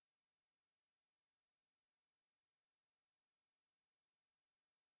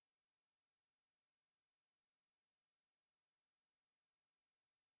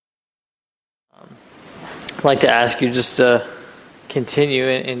I'd like to ask you just to continue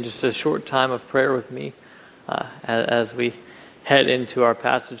in just a short time of prayer with me as we head into our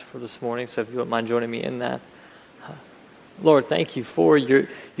passage for this morning. So if you wouldn't mind joining me in that. Lord, thank you for your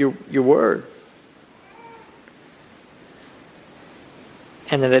word.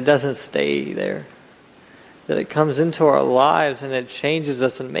 And that it doesn't stay there. That it comes into our lives and it changes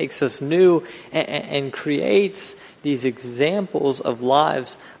us and makes us new and creates these examples of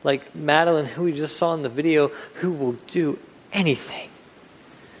lives like Madeline, who we just saw in the video, who will do anything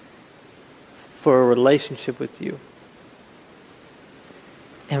for a relationship with you.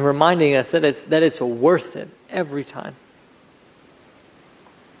 And reminding us that it's worth it every time.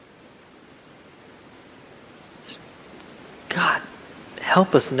 God,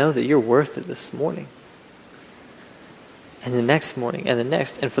 help us know that you're worth it this morning. And the next morning, and the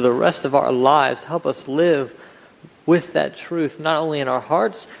next, and for the rest of our lives, help us live with that truth, not only in our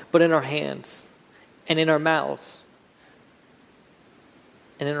hearts, but in our hands, and in our mouths,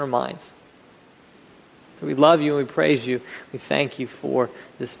 and in our minds. So we love you and we praise you. We thank you for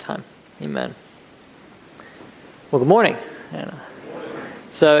this time. Amen. Well, good morning.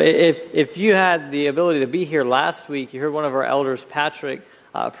 So if you had the ability to be here last week, you heard one of our elders, Patrick,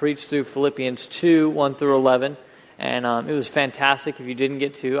 preach through Philippians 2, 1 through 11. And it was fantastic. If you didn't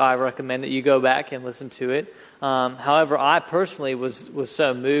get to, I recommend that you go back and listen to it. However, I personally was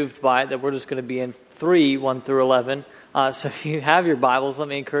so moved by it that we're just going to be in 3, 1 through 11. So if you have your Bibles, let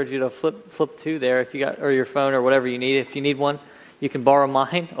me encourage you to flip to there if you got, or your phone or whatever you need. If you need one, you can borrow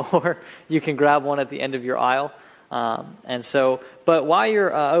mine, or you can grab one at the end of your aisle. But while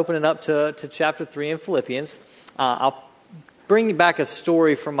you're opening up to chapter 3 in Philippians, I'll bring you back a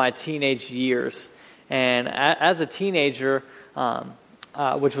story from my teenage years. And as a teenager,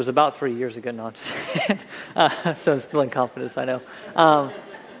 which was about 3 years ago, no, I'm just kidding. So I'm still in confidence, I know.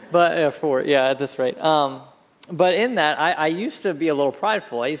 But 4, yeah, at this rate. But in that, I used to be a little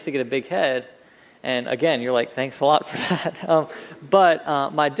prideful. I used to get a big head. And again, you're like, thanks a lot for that.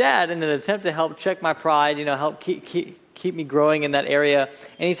 But my dad, in an attempt to help check my pride, help keep me growing in that area,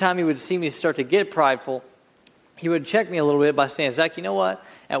 anytime he would see me start to get prideful, he would check me a little bit by saying, Zach, you know what?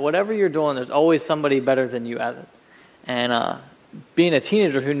 At whatever you're doing, there's always somebody better than you at it. And being a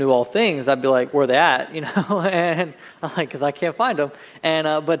teenager who knew all things, I'd be like, where they at? And I'm like, because I can't find them.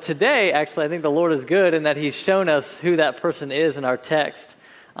 And but today, actually, I think the Lord is good in that He's shown us who that person is in our text.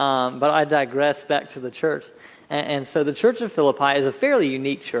 But I digress back to the church. And so the church of Philippi is a fairly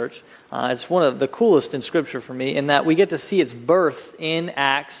unique church. It's one of the coolest in Scripture for me in that we get to see its birth in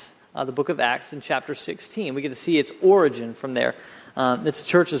Acts, the book of Acts in chapter 16. We get to see its origin from there. It's a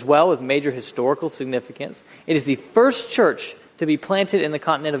church as well with major historical significance. It is the first church to be planted in the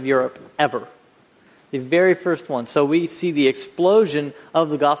continent of Europe ever. The very first one. So we see the explosion of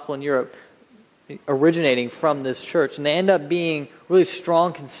the gospel in Europe originating from this church. And they end up being really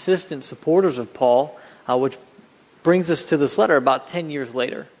strong, consistent supporters of Paul, which brings us to this letter about 10 years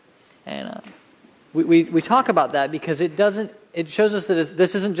later. And we talk about that because it shows us that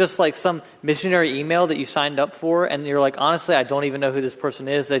this isn't just like some missionary email that you signed up for and you're like, honestly, I don't even know who this person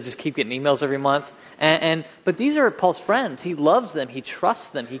is. They just keep getting emails every month. But these are Paul's friends. He loves them. He trusts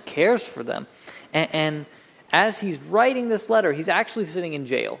them. He cares for them. And as he's writing this letter, he's actually sitting in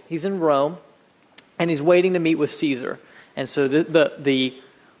jail. He's in Rome and he's waiting to meet with Caesar. And so the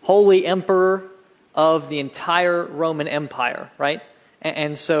holy emperor of the entire Roman Empire, right?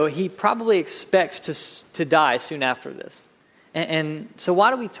 And so he probably expects to die soon after this. And so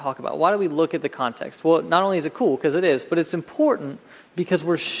why do we talk about it? Why do we look at the context? Well, not only is it cool, because it is, but it's important because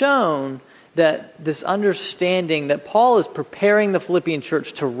we're shown that this understanding that Paul is preparing the Philippian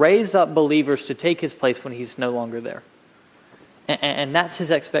church to raise up believers to take his place when he's no longer there. And that's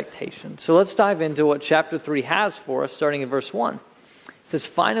his expectation. So let's dive into what chapter 3 has for us, starting in verse 1. It says,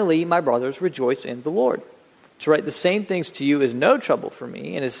 "Finally, my brothers, rejoice in the Lord. To write the same things to you is no trouble for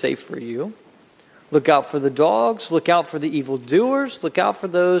me and is safe for you. Look out for the dogs, look out for the evildoers, look out for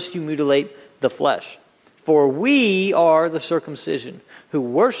those who mutilate the flesh. For we are the circumcision, who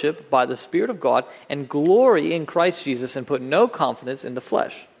worship by the Spirit of God and glory in Christ Jesus and put no confidence in the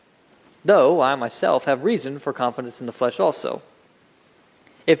flesh. Though I myself have reason for confidence in the flesh also.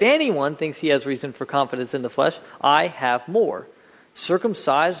 If anyone thinks he has reason for confidence in the flesh, I have more.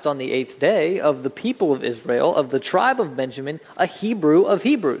 Circumcised on the 8th day, of the people of Israel, of the tribe of Benjamin, a Hebrew of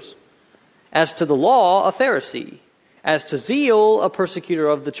Hebrews. As to the law, a Pharisee. As to zeal, a persecutor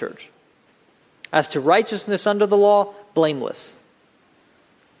of the church. As to righteousness under the law, blameless.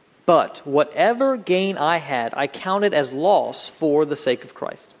 But whatever gain I had, I counted as loss for the sake of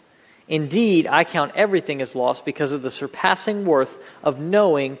Christ. Indeed, I count everything as loss because of the surpassing worth of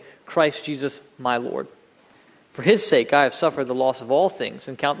knowing Christ Jesus my Lord, For his sake I have suffered the loss of all things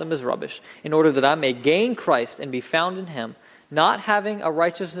and count them as rubbish, in order that I may gain Christ and be found in him, not having a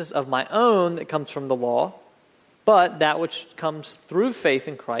righteousness of my own that comes from the law, but that which comes through faith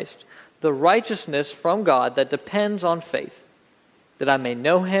in Christ, the righteousness from God that depends on faith, that I may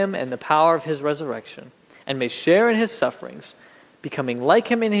know him and the power of his resurrection, and may share in his sufferings, becoming like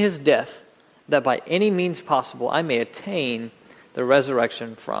him in his death, that by any means possible I may attain the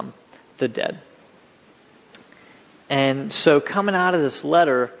resurrection from the dead. And so coming out of this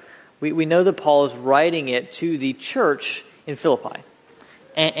letter, we know that Paul is writing it to the church in Philippi.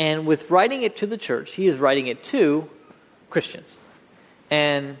 And with writing it to the church, he is writing it to Christians.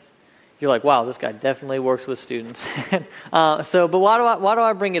 And you're like, wow, this guy definitely works with students. But why do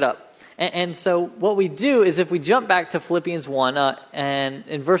I bring it up? And so what we do is if we jump back to Philippians 1, and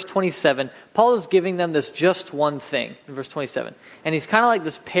in verse 27, Paul is giving them this just one thing, in verse 27. And he's kind of like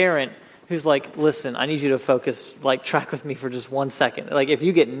this parent who's like, listen, I need you to focus, like track with me for just 1 second. Like if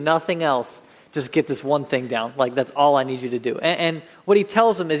you get nothing else, just get this one thing down. Like that's all I need you to do. And what he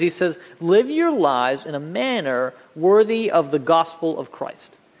tells them is he says, live your lives in a manner worthy of the gospel of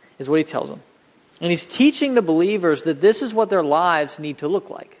Christ, is what he tells them. And he's teaching the believers that this is what their lives need to look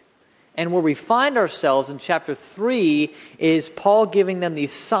like. And where we find ourselves in chapter 3 is Paul giving them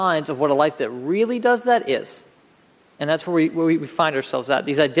these signs of what a life that really does that is. And that's where we find ourselves at.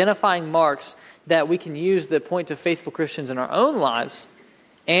 These identifying marks that we can use that point to faithful Christians in our own lives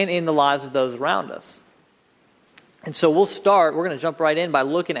and in the lives of those around us. And so we're going to jump right in by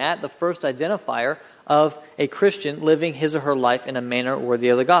looking at the first identifier of a Christian living his or her life in a manner worthy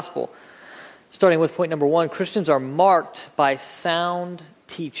of the gospel. Starting with point number 1, Christians are marked by sound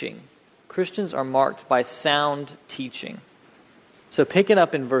teaching. Christians are marked by sound teaching. So picking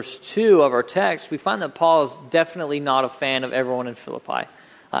up in verse 2 of our text, we find that Paul is definitely not a fan of everyone in Philippi,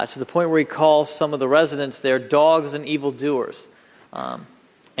 to the point where he calls some of the residents there dogs and evildoers,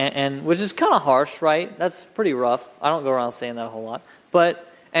 and which is kind of harsh, right? That's pretty rough. I don't go around saying that a whole lot. But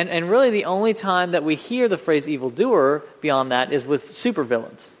and really the only time that we hear the phrase evildoer beyond that is with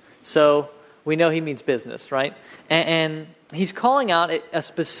supervillains. So we know he means business, right? And he's calling out a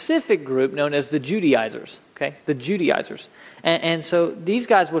specific group known as the Judaizers, okay? The Judaizers. And so these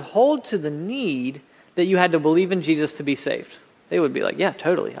guys would hold to the need that you had to believe in Jesus to be saved. They would be like, yeah,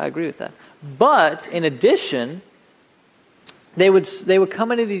 totally, I agree with that. But in addition, they would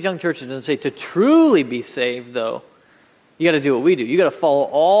come into these young churches and say, to truly be saved, though, you got to do what we do. You got to follow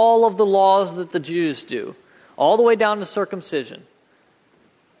all of the laws that the Jews do, all the way down to circumcision.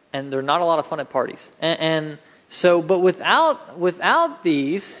 And they're not a lot of fun at parties. But without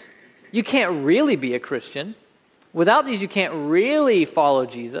these, you can't really be a Christian. Without these, you can't really follow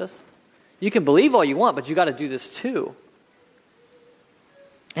Jesus. You can believe all you want, but you got to do this too.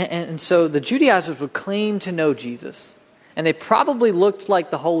 And so the Judaizers would claim to know Jesus. And they probably looked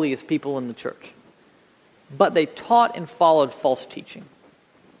like the holiest people in the church. But they taught and followed false teaching.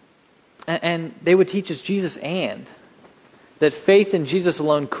 And they would teach us Jesus and that faith in Jesus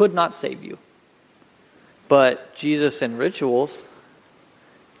alone could not save you. But Jesus and rituals,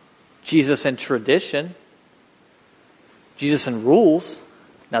 Jesus and tradition, Jesus and rules,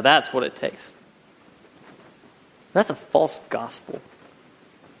 now that's what it takes. That's a false gospel.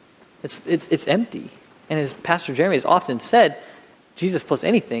 It's empty. And as Pastor Jeremy has often said, Jesus plus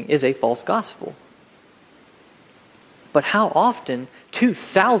anything is a false gospel. But how often,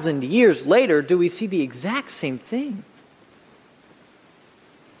 2,000 years later, do we see the exact same thing?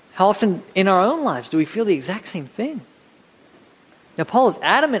 How often in our own lives do we feel the exact same thing? Now, Paul is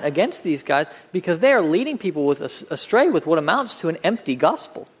adamant against these guys because they are leading people astray with what amounts to an empty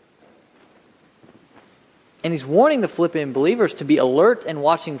gospel. And he's warning the Philippian believers to be alert and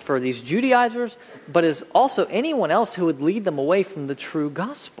watching for these Judaizers, but as also anyone else who would lead them away from the true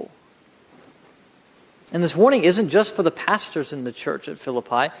gospel. And this warning isn't just for the pastors in the church at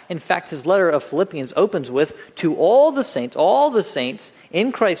Philippi. In fact, his letter of Philippians opens with, to all the saints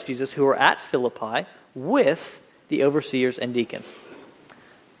in Christ Jesus who are at Philippi with the overseers and deacons.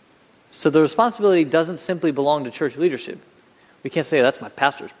 So the responsibility doesn't simply belong to church leadership. We can't say that's my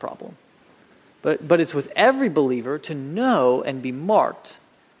pastor's problem. But it's with every believer to know and be marked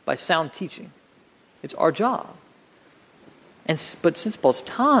by sound teaching. It's our job. But since Paul's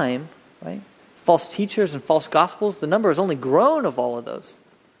time, right, false teachers and false gospels, the number has only grown of all of those.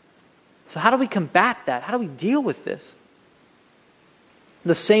 So how do we combat that? How do we deal with this?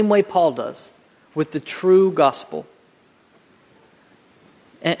 The same way Paul does, with the true gospel.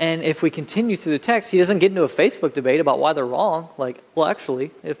 And if we continue through the text, he doesn't get into a Facebook debate about why they're wrong. Like, well, actually,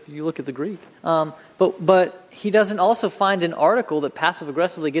 if you look at the Greek. But he doesn't also find an article that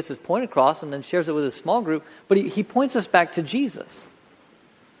passive-aggressively gets his point across and then shares it with his small group. But he points us back to Jesus.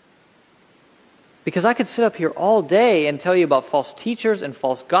 Because I could sit up here all day and tell you about false teachers and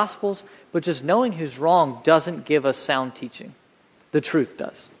false gospels, but just knowing who's wrong doesn't give us sound teaching. The truth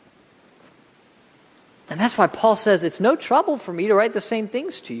does. And that's why Paul says it's no trouble for me to write the same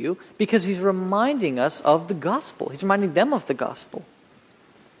things to you, because he's reminding us of the gospel. He's reminding them of the gospel.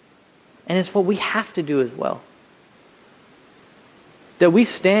 And it's what we have to do as well. That we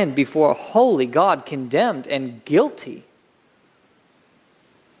stand before a holy God, condemned and guilty,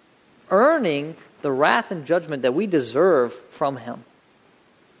 earning the wrath and judgment that we deserve from him,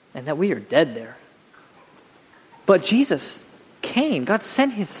 and that we are dead there. But Jesus came, God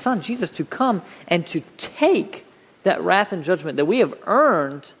sent his son, Jesus, to come and to take that wrath and judgment that we have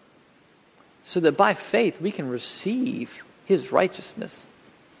earned, so that by faith we can receive his righteousness.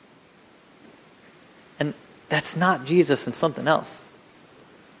 And that's not Jesus and something else.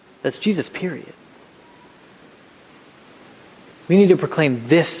 That's Jesus, period. We need to proclaim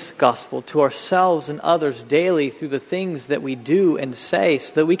this gospel to ourselves and others daily through the things that we do and say,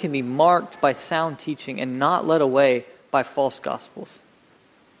 so that we can be marked by sound teaching and not led away by false gospels.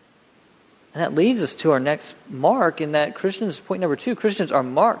 And that leads us to our next mark, in that Christians, point number 2, Christians are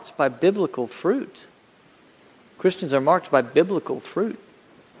marked by biblical fruit. Christians are marked by biblical fruit.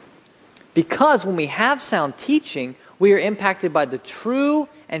 Because when we have sound teaching, we are impacted by the true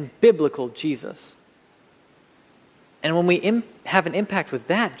and biblical Jesus. And when we have an impact with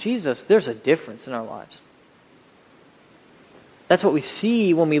that Jesus, there's a difference in our lives. That's what we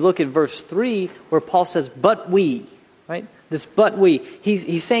see when we look at verse 3, where Paul says, but we, right? This but we.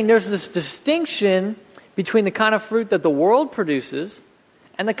 He's saying there's this distinction between the kind of fruit that the world produces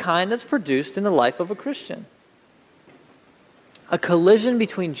and the kind that's produced in the life of a Christian. A collision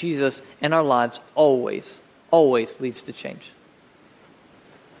between Jesus and our lives always leads to change.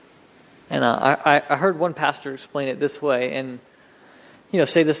 And I heard one pastor explain it this way. And,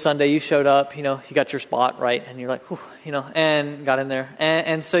 say this Sunday you showed up, you got your spot, right? And you're like, whew, and got in there.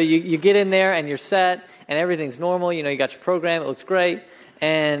 And so you get in there and you're set and everything's normal. You got your program. It looks great.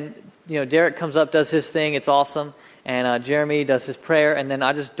 And, Derek comes up, does his thing. It's awesome. And Jeremy does his prayer. And then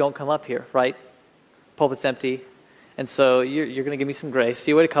I just don't come up here, right? Pulpit's empty. And so you're going to give me some grace.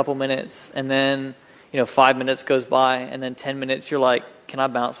 So you wait a couple minutes. And then, 5 minutes goes by. And then 10 minutes you're like, can I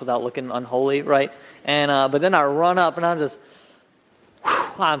bounce without looking unholy, right? And but then I run up and I'm just,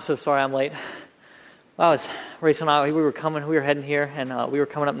 I'm so sorry I'm late. Rachel and I, we were heading here, and we were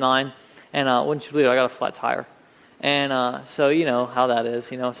coming up 9, and wouldn't you believe it, I got a flat tire. And so you know how that is,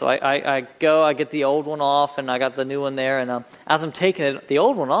 So I get the old one off, and I got the new one there, and as I'm taking it, the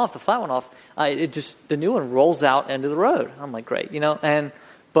old one off, the flat one off, the new one rolls out into the road. I'm like, great,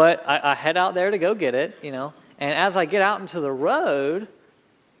 but I head out there to go get it, and as I get out into the road,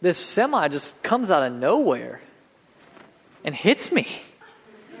 this semi just comes out of nowhere and hits me.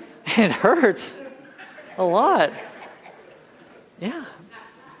 It hurts a lot. Yeah.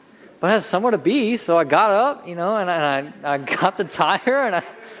 But I had somewhere to be, so I got up, and I got the tire and I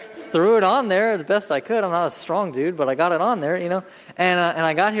threw it on there the best I could. I'm not a strong dude, but I got it on there, and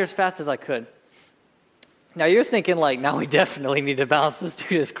I got here as fast as I could. Now you're thinking now we definitely need to balance. This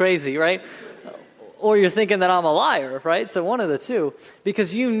dude is crazy, right? Or you're thinking that I'm a liar, right? So one of the two.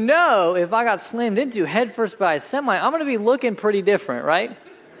 Because if I got slammed into headfirst by a semi, I'm going to be looking pretty different, right?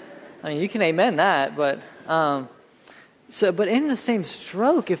 I mean, you can amen that, but in the same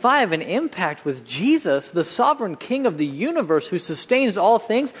stroke, if I have an impact with Jesus, the sovereign King of the universe who sustains all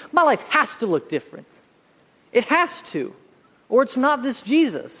things, my life has to look different. It has to. Or it's not this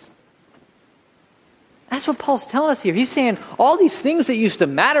Jesus. That's what Paul's telling us here. He's saying all these things that used to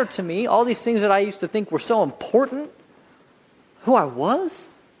matter to me, all these things that I used to think were so important, who I was,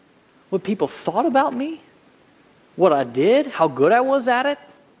 what people thought about me, what I did, how good I was at it,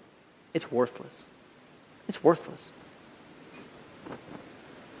 it's worthless. It's worthless.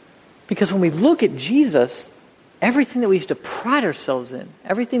 Because when we look at Jesus, everything that we used to pride ourselves in,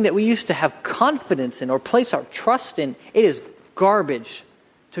 everything that we used to have confidence in or place our trust in, it is garbage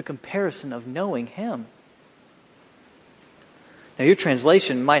to comparison of knowing Him. Now your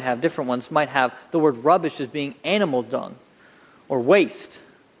translation might have, different ones might have the word rubbish as being animal dung or waste.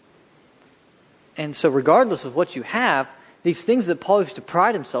 And so regardless of what you have, these things that Paul used to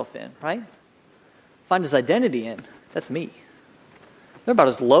pride himself in, right? Find his identity in, that's me. They're about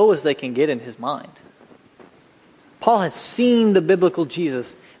as low as they can get in his mind. Paul has seen the biblical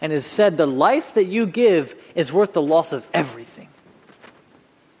Jesus and has said the life that you give is worth the loss of everything.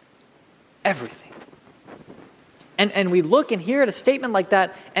 everything. And we look and hear at a statement like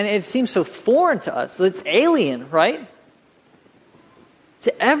that, and it seems so foreign to us. It's alien, right?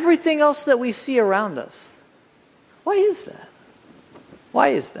 To everything else that we see around us. Why is that? Why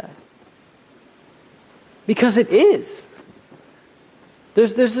is that? Because it is.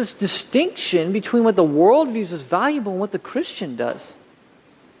 There's this distinction between what the world views as valuable and what the Christian does.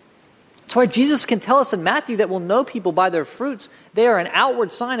 That's why Jesus can tell us in Matthew that we'll know people by their fruits. They are an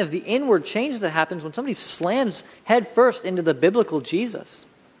outward sign of the inward change that happens when somebody slams head first into the biblical Jesus.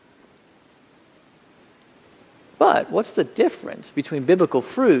 But what's the difference between biblical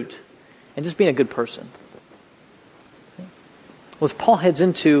fruit and just being a good person? Well, as Paul heads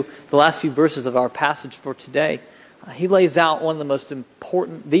into the last few verses of our passage for today, he lays out one of the most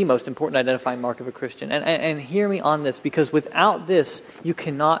important identifying mark of a Christian. And hear me on this, because without this, you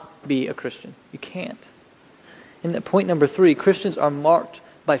cannot be a Christian. You can't. And that point number 3, Christians are marked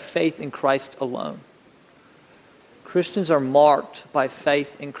by faith in Christ alone. Christians are marked by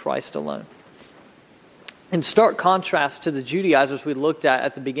faith in Christ alone. In stark contrast to the Judaizers we looked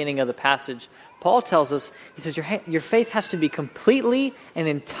at the beginning of the passage, Paul tells us, he says, your faith has to be completely and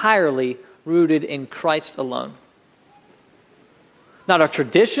entirely rooted in Christ alone. Not our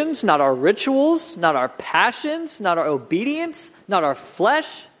traditions, not our rituals, not our passions, not our obedience, not our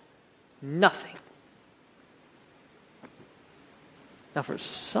flesh, nothing. Now for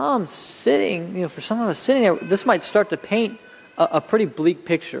some of us sitting there, this might start to paint a pretty bleak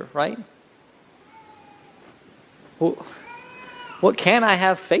picture, right? Well, what can I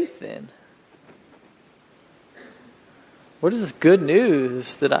have faith in? Where does this good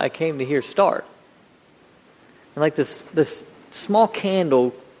news that I came to hear start? And like this small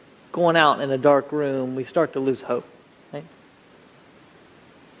candle going out in a dark room, we start to lose hope, right?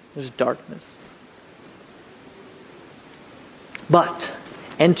 There's darkness. But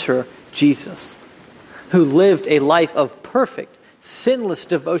enter Jesus, who lived a life of perfect, sinless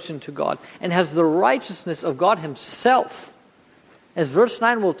devotion to God and has the righteousness of God himself. As verse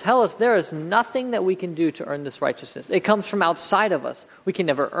 9 will tell us, there is nothing that we can do to earn this righteousness. It comes from outside of us. We can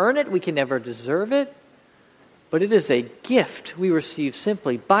never earn it. We can never deserve it. But it is a gift we receive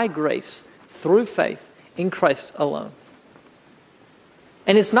simply by grace through faith in Christ alone.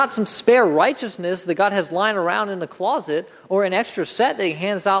 And it's not some spare righteousness that God has lying around in the closet or an extra set that he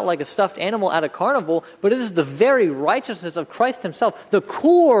hands out like a stuffed animal at a carnival, but it is the very righteousness of Christ himself. The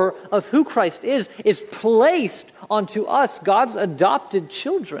core of who Christ is placed onto us, God's adopted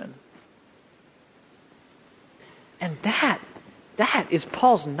children. And that is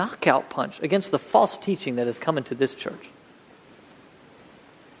Paul's knockout punch against the false teaching that has come into this church.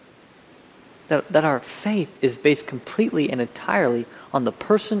 That our faith is based completely and entirely on the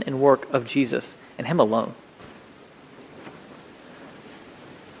person and work of Jesus and him alone.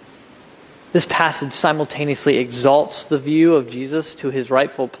 This passage simultaneously exalts the view of Jesus to his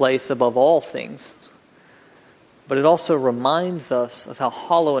rightful place above all things, but it also reminds us of how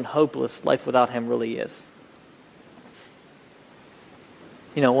hollow and hopeless life without him really is.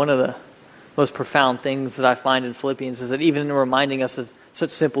 You know, one of the most profound things that I find in Philippians is that even in reminding us of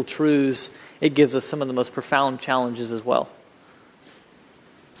such simple truths, it gives us some of the most profound challenges as well.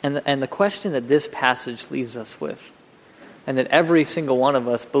 And the question that this passage leaves us with, and that every single one of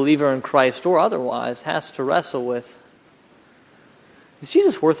us, believer in Christ or otherwise, has to wrestle with, is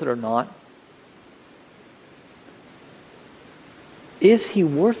Jesus worth it or not? Is he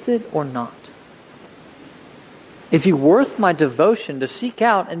worth it or not? Is he worth my devotion to seek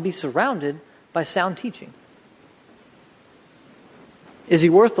out and be surrounded by sound teaching? Is he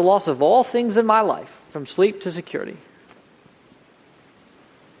worth the loss of all things in my life, from sleep to security?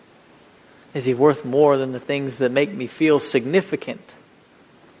 Is he worth more than the things that make me feel significant?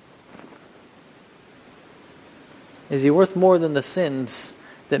 Is he worth more than the sins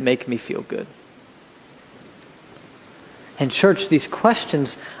that make me feel good? And church, these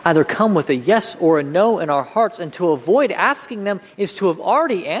questions either come with a yes or a no in our hearts, and to avoid asking them is to have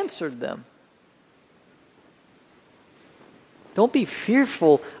already answered them. Don't be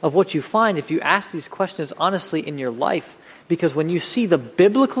fearful of what you find if you ask these questions honestly in your life, because when you see the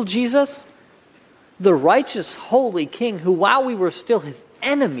biblical Jesus, the righteous, holy King, who while we were still his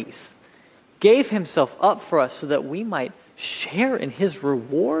enemies, gave himself up for us so that we might share in his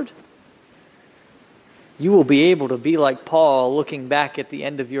reward, you will be able to be like Paul looking back at the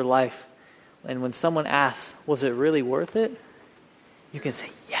end of your life. And when someone asks, was it really worth it? You can say,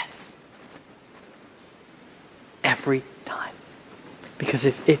 yes. Every time. Because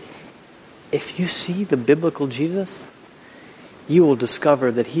if you see the biblical Jesus, you will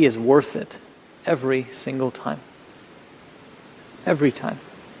discover that he is worth it every single time. Every time.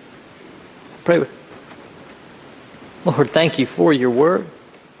 Pray with me. Lord, thank you for your word.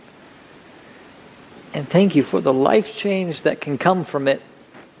 And thank you for the life change that can come from it.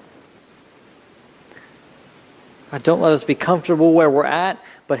 God, don't let us be comfortable where we're at,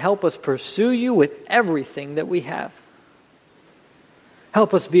 but help us pursue you with everything that we have.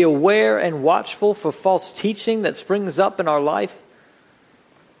 Help us be aware and watchful for false teaching that springs up in our life,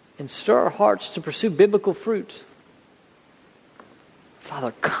 and stir our hearts to pursue biblical fruit.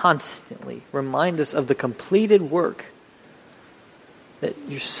 Father, constantly remind us of the completed work that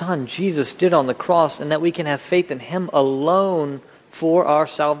your Son, Jesus, did on the cross, and that we can have faith in Him alone for our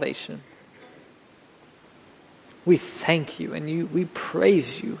salvation. We thank you and we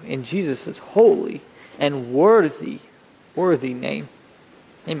praise you in Jesus' holy and worthy name.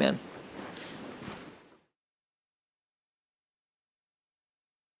 Amen.